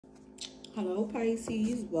Hello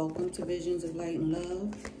Pisces, welcome to Visions of Light and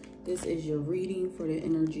Love. This is your reading for the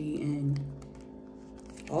energy in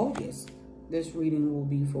August. This reading will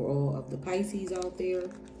be for all of the Pisces out there,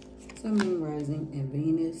 Sun, Moon, Rising, and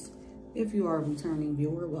Venus. If you are a returning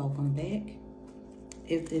viewer, welcome back.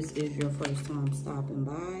 If this is your first time stopping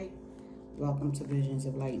by, welcome to Visions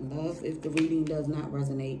of Light and Love. If the reading does not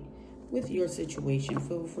resonate with your situation,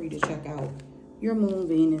 feel free to check out your Moon,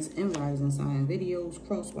 Venus, and Rising sign videos.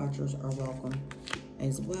 Cross watchers are welcome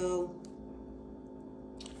as well.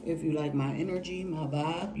 If you like my energy, my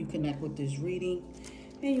vibe, you connect with this reading,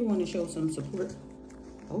 and you want to show some support,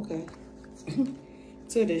 okay,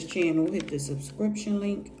 to this channel, hit the subscription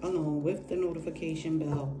link along with the notification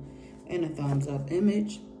bell and a thumbs up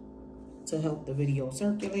image to help the video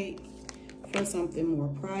circulate. For something more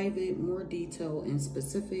private, more detailed, and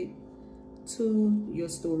specific to your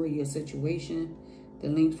story, your situation, the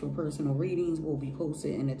links for personal readings will be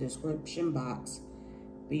posted in the description box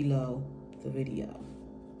below the video.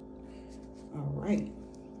 All right,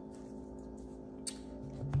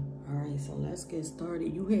 so let's get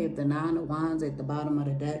started. You have the Nine of Wands at the bottom of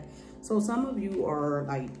the deck. So some of you are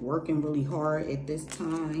like working really hard at this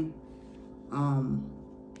time.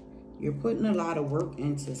 You're putting a lot of work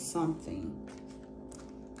into something.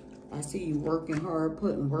 I see you working hard,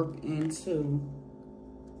 putting work into.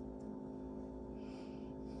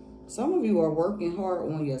 Some of you are working hard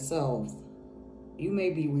on yourself. You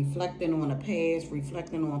may be reflecting on the past,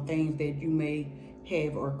 reflecting on things that you may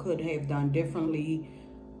have or could have done differently,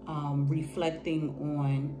 reflecting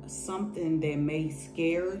on something that may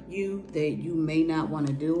scare you, that you may not want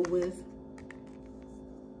to deal with.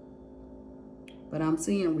 But I'm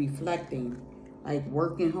seeing reflecting, like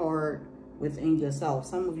working hard within yourself.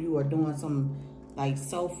 Some of you are doing some like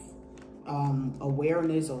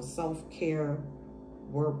self-awareness or self-care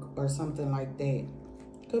work or something like that.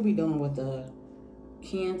 Could be dealing with a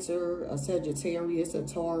Cancer, a Sagittarius, a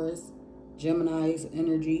Taurus. Gemini's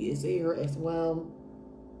energy is here as well.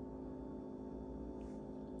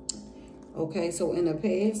 Okay, so in the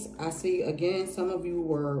past, I see again, some of you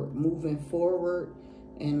were moving forward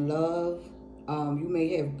in love. You may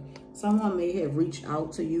have, someone may have reached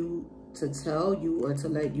out to you to tell you or to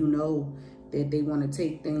let you know that they want to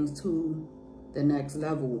take things to the next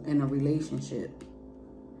level in a relationship.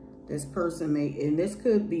 This person may, and this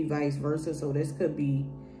could be vice versa, so this could be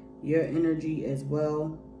your energy as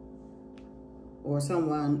well. Or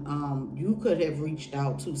someone, you could have reached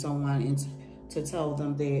out to someone and to tell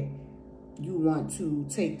them that you want to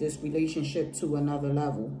take this relationship to another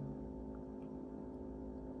level.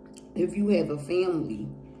 If you have a family,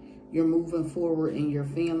 you're moving forward in your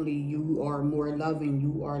family, you are more loving,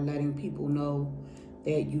 you are letting people know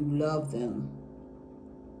that you love them.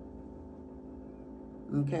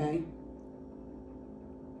 Okay?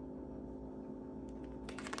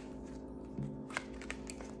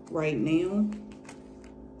 Right now,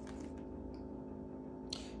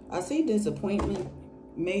 I see disappointment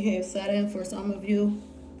may have set in for some of you.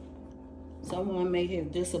 Someone may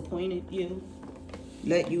have disappointed you,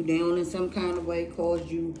 let you down in some kind of way, caused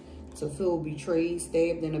you to feel betrayed,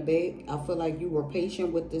 stabbed in the back. I feel like you were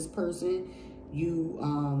patient with this person. You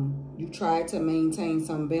tried to maintain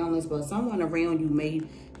some balance, but someone around you may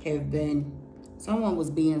have been, someone was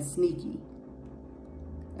being sneaky.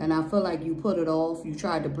 And I feel like you put it off. You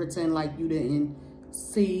tried to pretend like you didn't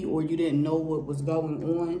see or you didn't know what was going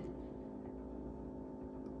on.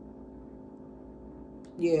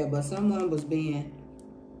 Yeah, but someone was being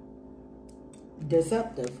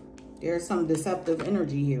deceptive. There's some deceptive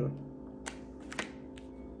energy here.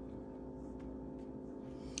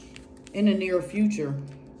 In the near future,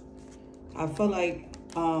 I feel like,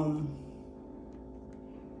 I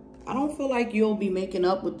don't feel like you'll be making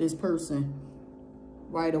up with this person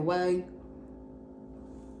right away.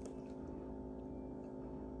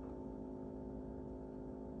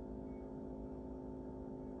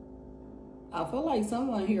 I feel like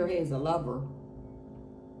someone here has a lover.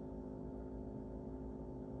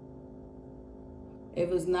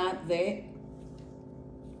 If it's not that,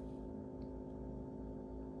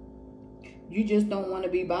 you just don't want to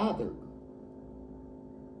be bothered.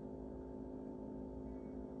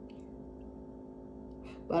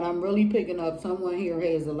 But I'm really picking up someone here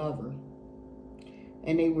has a lover.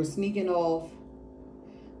 And they were sneaking off.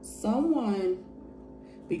 Someone,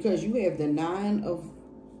 because you have the Nine of,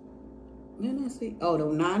 didn't I see? Oh, the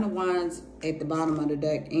Nine of Wands at the bottom of the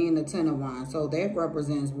deck and the Ten of Wands. So that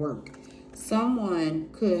represents work. Someone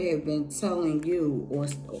could have been telling you, or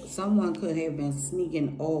someone could have been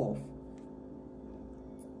sneaking off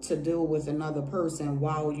to deal with another person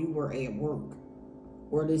while you were at work.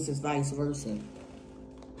 Or this is vice versa.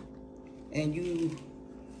 and you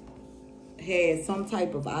had some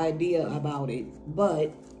type of idea about it,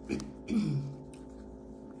 but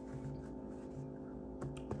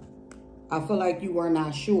I feel like you were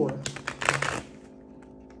not sure.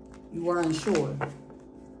 You weren't sure.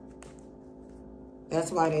 That's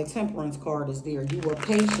why that Temperance card is there. You were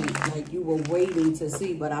patient, like you were waiting to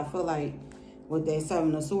see, but I feel like with that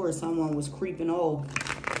Seven of Swords, someone was creeping off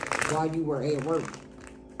while you were at work.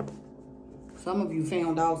 Some of you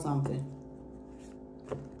found out something.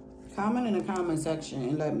 Comment in the comment section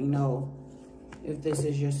and let me know if this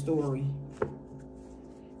is your story.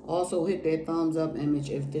 Also, hit that thumbs up image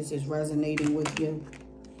if this is resonating with you.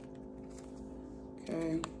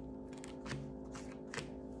 Okay.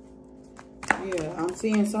 Yeah, I'm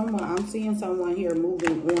seeing someone here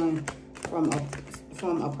moving on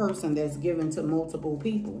from a person that's given to multiple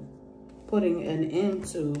people, putting an end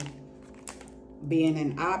to being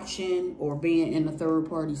an option or being in a third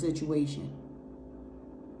party situation.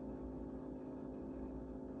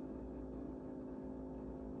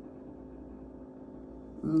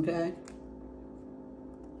 Okay.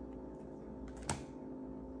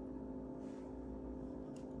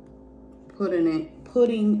 Putting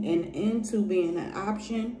an end to being an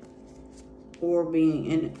option or being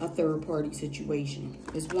in a third party situation.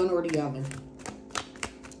 It's one or the other.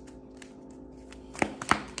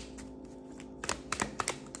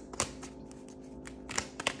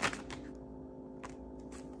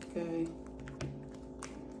 Okay.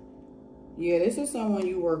 Yeah, this is someone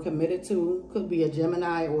you were committed to. Could be a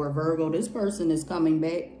Gemini or a Virgo. This person is coming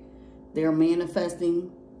back. They're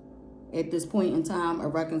manifesting at this point in time a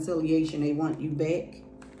reconciliation. They want you back.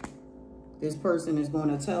 This person is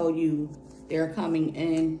going to tell you they're coming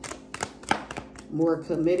in more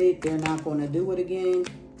committed. They're not going to do it again.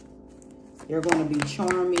 They're going to be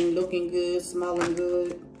charming, looking good, smelling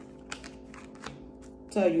good.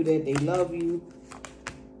 Tell you that they love you.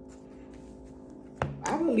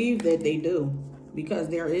 I believe that they do, because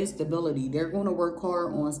there is stability. They're going to work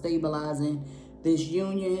hard on stabilizing this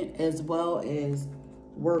union, as well as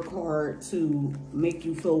work hard to make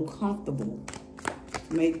you feel comfortable,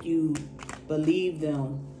 make you believe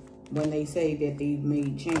them when they say that they've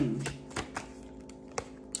made change.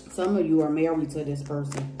 Some of you are married to this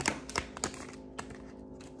person.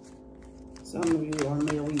 Some of you are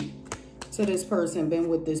married to this person, been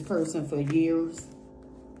with this person for years.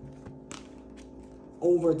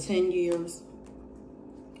 Over 10 years.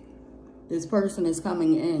 This person is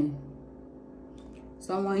coming in.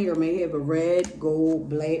 Someone here may have a red, gold,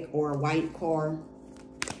 black, or white car.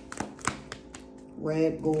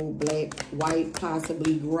 Red, gold, black, white,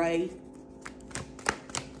 possibly gray.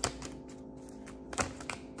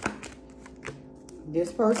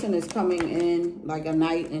 This person is coming in like a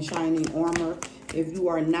knight in shining armor. If you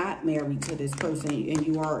are not married to this person and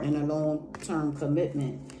you are in a long-term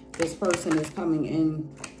commitment, this person is coming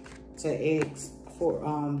in to ask for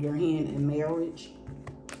your hand in marriage,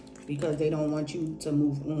 because they don't want you to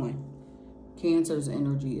move on. Cancer's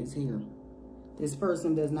energy is here. This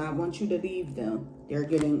person does not want you to leave them. They're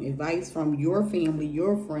getting advice from your family,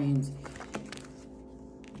 your friends,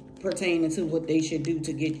 pertaining to what they should do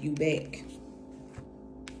to get you back.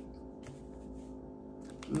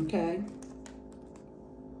 Okay?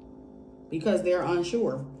 Because they're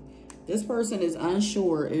unsure. This person is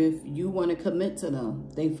unsure if you want to commit to them.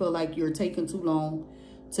 They feel like you're taking too long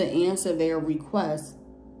to answer their request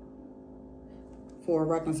for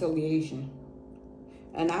reconciliation.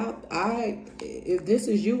 And if this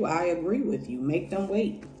is you, I agree with you. Make them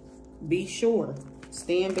wait. Be sure.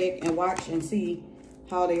 Stand back and watch and see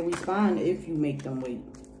how they respond if you make them wait.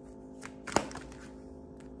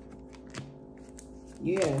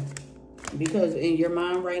 Yeah. Because in your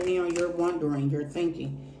mind right now, you're wondering, you're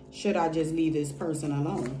thinking, should I just leave this person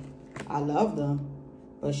alone? I love them,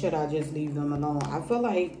 but should I just leave them alone? I feel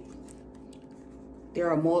like there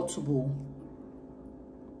are multiple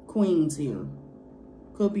queens here.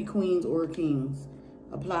 Could be queens or kings.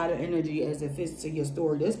 Apply the energy as it fits to your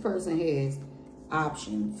story. This person has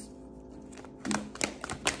options.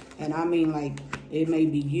 And I mean, like, it may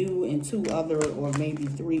be you and 2 other or maybe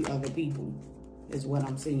 3 other people is what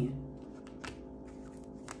I'm seeing.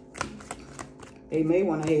 They may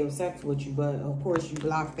want to have sex with you, but of course you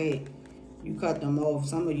block that. You cut them off.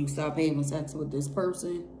 Some of you stop having sex with this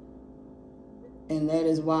person, and that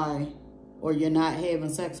is why, or you're not having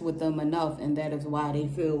sex with them enough, and that is why they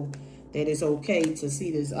feel that it's okay to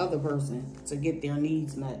see this other person to get their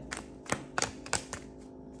needs met.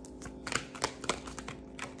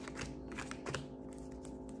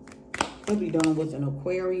 Could be done with an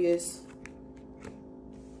Aquarius.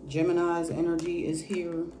 Gemini's energy is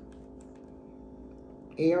here.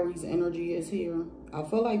 Aries energy is here. I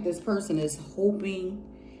feel like this person is hoping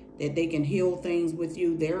that they can heal things with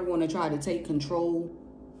you. They're going to try to take control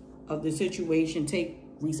of the situation, take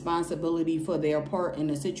responsibility for their part in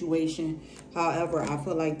the situation. However, I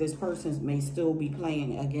feel like this person may still be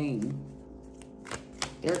playing a game.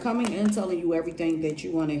 They're coming in telling you everything that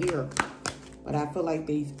you want to hear. But I feel like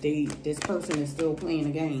this person is still playing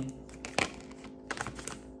a game.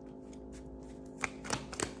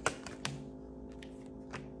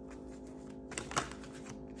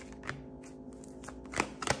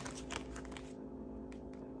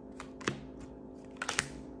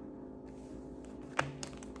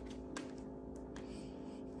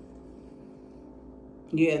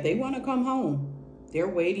 Yeah, they want to come home. They're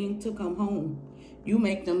waiting to come home. You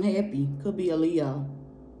make them happy. Could be a Leo.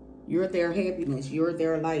 You're their happiness. You're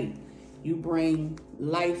their light. You bring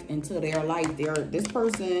life into their life. This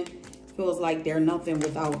person feels like they're nothing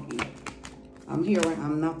without you. I'm hearing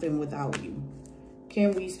I'm nothing without you.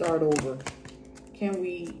 Can we start over? Can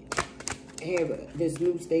we have this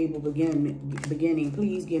new stable beginning?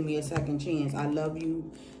 Please give me a second chance. I love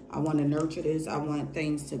you. I want to nurture this. I want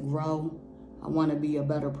things to grow. I want to be a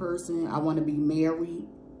better person. I want to be married.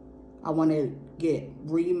 I want to get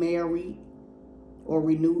remarried or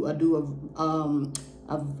renew or do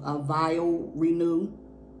a vow renew.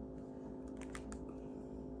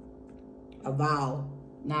 A vow,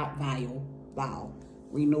 not vial, vow,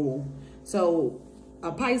 renewal. So,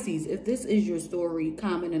 Pisces, if this is your story,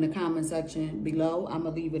 comment in the comment section below. I'm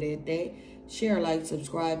going to leave it at that. Share, like,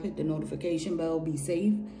 subscribe, hit the notification bell. Be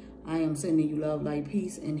safe. I am sending you love, light,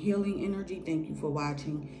 peace, and healing energy. Thank you for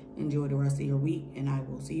watching. Enjoy the rest of your week, and I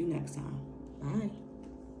will see you next time. Bye.